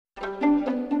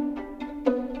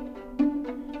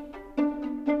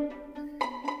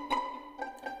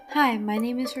Hi, my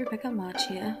name is Rebecca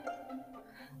Machia.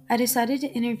 I decided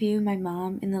to interview my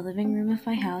mom in the living room of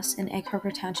my house in Egg Harbor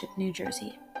Township, New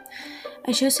Jersey.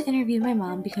 I chose to interview my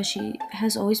mom because she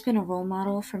has always been a role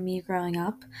model for me growing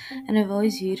up, and I've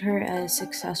always viewed her as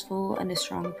successful and a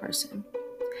strong person.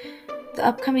 The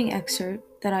upcoming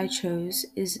excerpt that I chose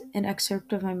is an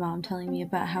excerpt of my mom telling me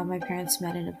about how my parents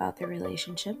met and about their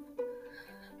relationship.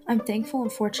 I'm thankful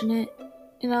and fortunate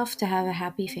enough to have a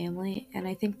happy family, and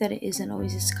I think that it isn't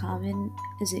always as common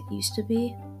as it used to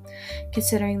be,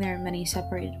 considering there are many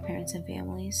separated parents and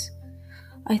families.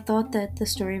 I thought that the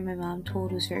story my mom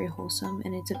told was very wholesome,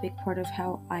 and it's a big part of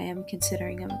how I am,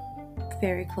 considering I'm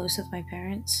very close with my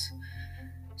parents.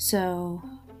 So,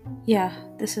 yeah,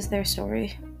 this is their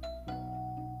story.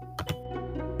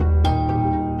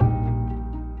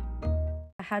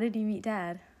 How did you meet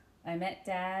Dad? I met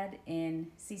Dad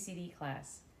in CCD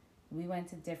class. We went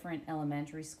to different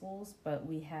elementary schools, but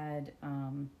we had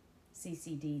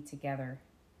CCD together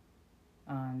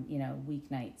on,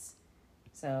 weeknights.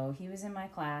 So he was in my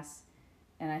class,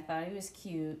 and I thought he was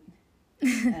cute.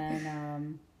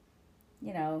 And,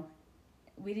 you know,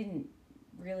 we didn't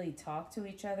really talk to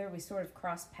each other. We sort of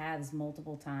crossed paths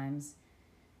multiple times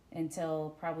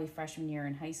until probably freshman year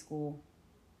in high school.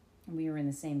 We were in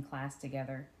the same class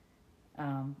together.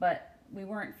 But we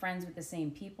weren't friends with the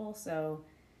same people, so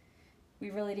we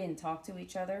really didn't talk to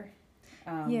each other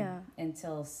Yeah.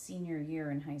 until senior year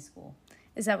in high school.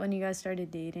 Is that when you guys started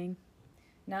dating?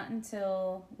 Not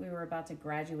until we were about to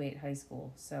graduate high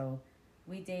school. So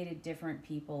we dated different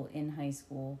people in high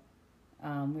school.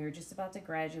 We were just about to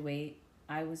graduate.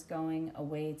 I was going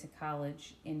away to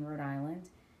college in Rhode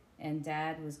Island, and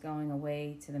Dad was going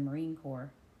away to the Marine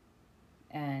Corps.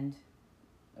 And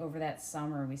over that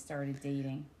summer, we started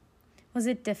dating. Was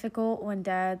it difficult when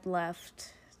Dad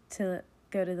left to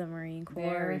go to the Marine Corps?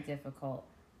 Very difficult,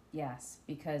 yes,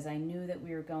 because I knew that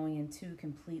we were going in two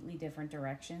completely different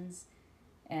directions,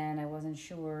 and I wasn't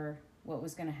sure what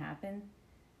was going to happen.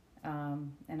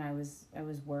 And I was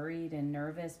worried and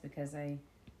nervous because I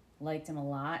liked him a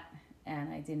lot,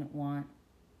 and I didn't want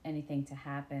anything to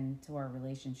happen to our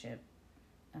relationship.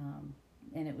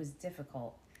 And it was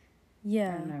difficult.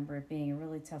 Yeah. I remember it being a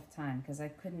really tough time because I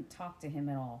couldn't talk to him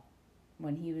at all.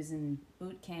 When he was in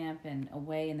boot camp and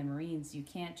away in the Marines, you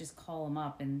can't just call him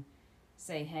up and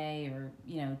say hey, or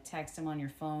text him on your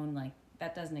phone. Like,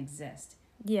 that doesn't exist.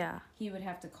 Yeah. He would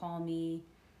have to call me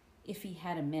if he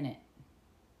had a minute,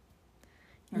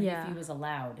 or Yeah. if he was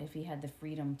allowed. If he had the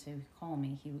freedom to call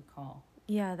me, he would call.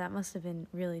 Yeah, that must have been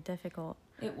really difficult.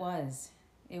 It was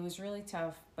really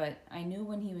tough, but I knew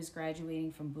when he was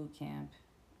graduating from boot camp,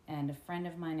 and a friend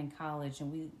of mine in college,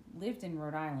 and we lived in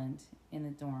Rhode Island in the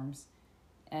dorms,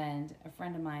 and a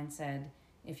friend of mine said,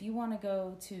 if you want to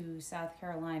go to South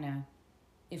Carolina,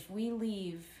 if we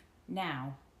leave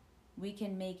now, we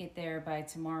can make it there by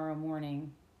tomorrow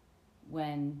morning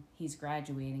when he's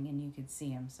graduating and you could see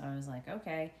him. So I was like,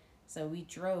 okay. So we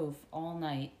drove all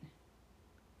night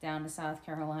down to South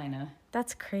Carolina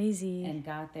That's crazy. and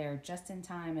got there just in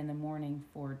time in the morning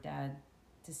for Dad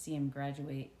to see him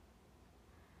graduate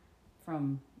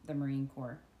from the Marine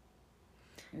Corps.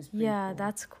 It was pretty Yeah, cool.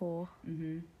 that's cool.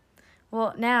 Mm-hmm.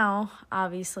 Well, now,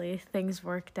 obviously, things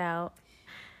worked out.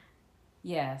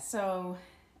 Yeah, so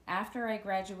after I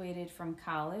graduated from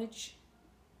college,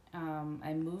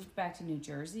 I moved back to New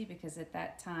Jersey because at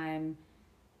that time,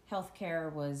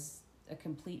 healthcare was a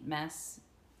complete mess.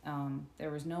 There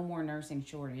was no more nursing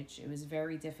shortage. It was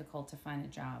very difficult to find a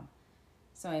job.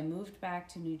 So I moved back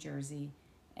to New Jersey,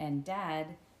 and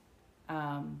Dad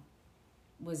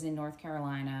was in North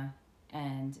Carolina,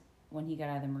 and when he got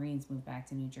out of the Marines, moved back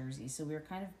to New Jersey. So we were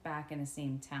kind of back in the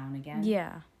same town again.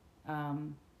 Yeah.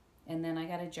 And then I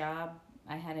got a job.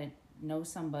 I had to know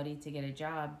somebody to get a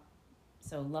job.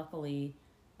 So luckily,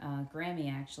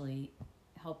 Grammy actually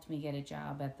helped me get a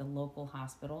job at the local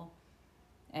hospital.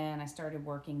 And I started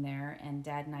working there, and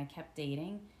Dad and I kept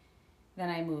dating. Then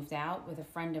I moved out with a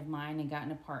friend of mine and got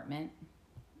an apartment.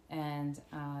 And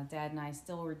Dad and I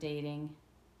still were dating.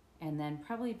 And then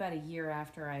probably about a year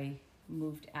after I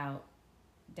moved out,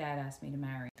 Dad asked me to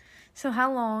marry. So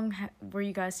how long were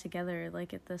you guys together,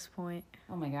 like, at this point?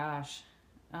 Oh my gosh.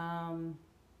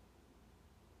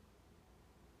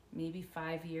 Maybe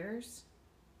 5 years.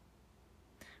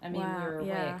 I mean, Wow, we were away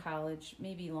yeah. at college,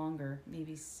 maybe longer,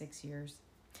 maybe 6 years.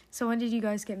 So when did you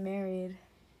guys get married?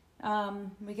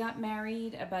 We got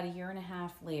married about a year and a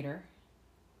half later,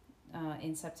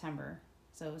 in September.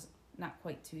 So it was not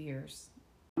quite 2 years.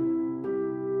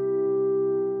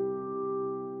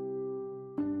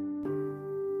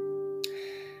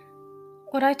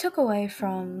 What I took away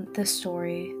from this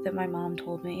story that my mom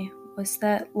told me was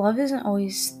that love isn't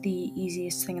always the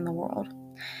easiest thing in the world,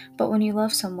 but when you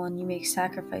love someone, you make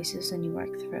sacrifices and you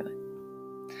work through it.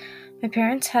 My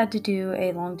parents had to do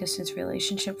a long distance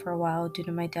relationship for a while due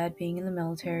to my dad being in the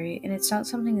military, and it's not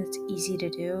something that's easy to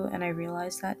do, and I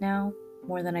realize that now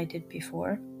more than I did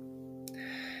before.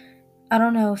 I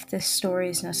don't know if this story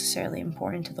is necessarily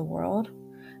important to the world,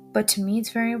 but to me it's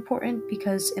very important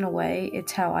because, in a way,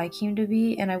 it's how I came to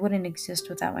be, and I wouldn't exist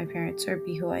without my parents or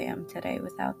be who I am today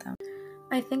without them.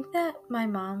 I think that my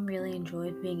mom really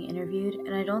enjoyed being interviewed,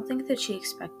 and I don't think that she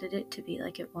expected it to be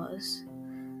like it was.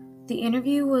 The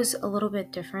interview was a little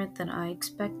bit different than I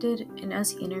expected, and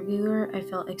as the interviewer, I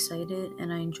felt excited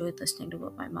and I enjoyed listening to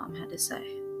what my mom had to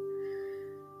say.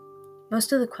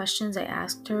 Most of the questions I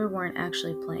asked her weren't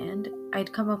actually planned.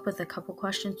 I'd come up with a couple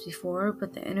questions before,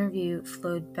 but the interview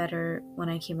flowed better when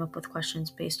I came up with questions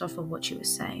based off of what she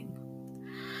was saying.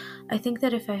 I think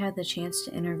that if I had the chance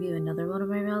to interview another one of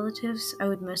my relatives, I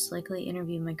would most likely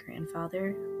interview my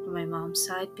grandfather on my mom's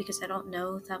side because I don't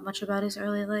know that much about his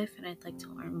early life and I'd like to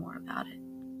learn more about it.